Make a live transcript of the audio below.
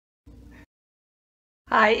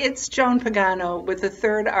Hi, it's Joan Pagano with the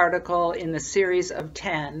third article in the series of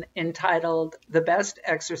 10 entitled The Best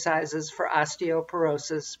Exercises for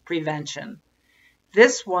Osteoporosis Prevention.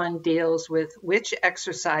 This one deals with which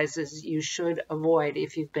exercises you should avoid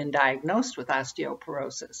if you've been diagnosed with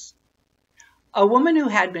osteoporosis. A woman who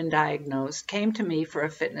had been diagnosed came to me for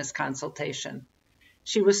a fitness consultation.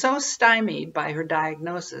 She was so stymied by her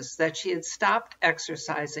diagnosis that she had stopped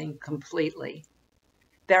exercising completely.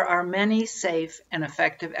 There are many safe and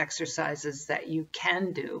effective exercises that you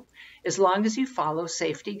can do as long as you follow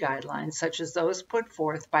safety guidelines such as those put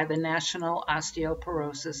forth by the National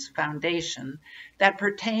Osteoporosis Foundation that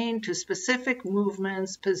pertain to specific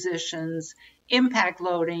movements, positions, impact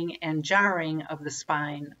loading, and jarring of the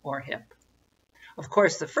spine or hip. Of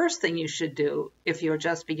course, the first thing you should do if you're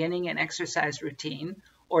just beginning an exercise routine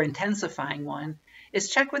or intensifying one is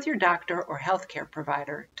check with your doctor or healthcare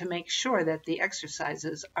provider to make sure that the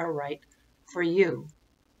exercises are right for you.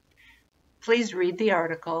 Please read the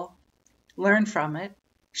article, learn from it,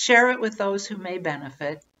 share it with those who may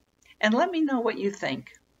benefit, and let me know what you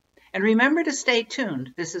think. And remember to stay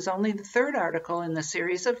tuned. This is only the third article in the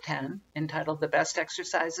series of 10 entitled The Best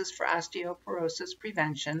Exercises for Osteoporosis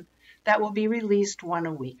Prevention that will be released one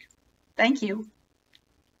a week. Thank you.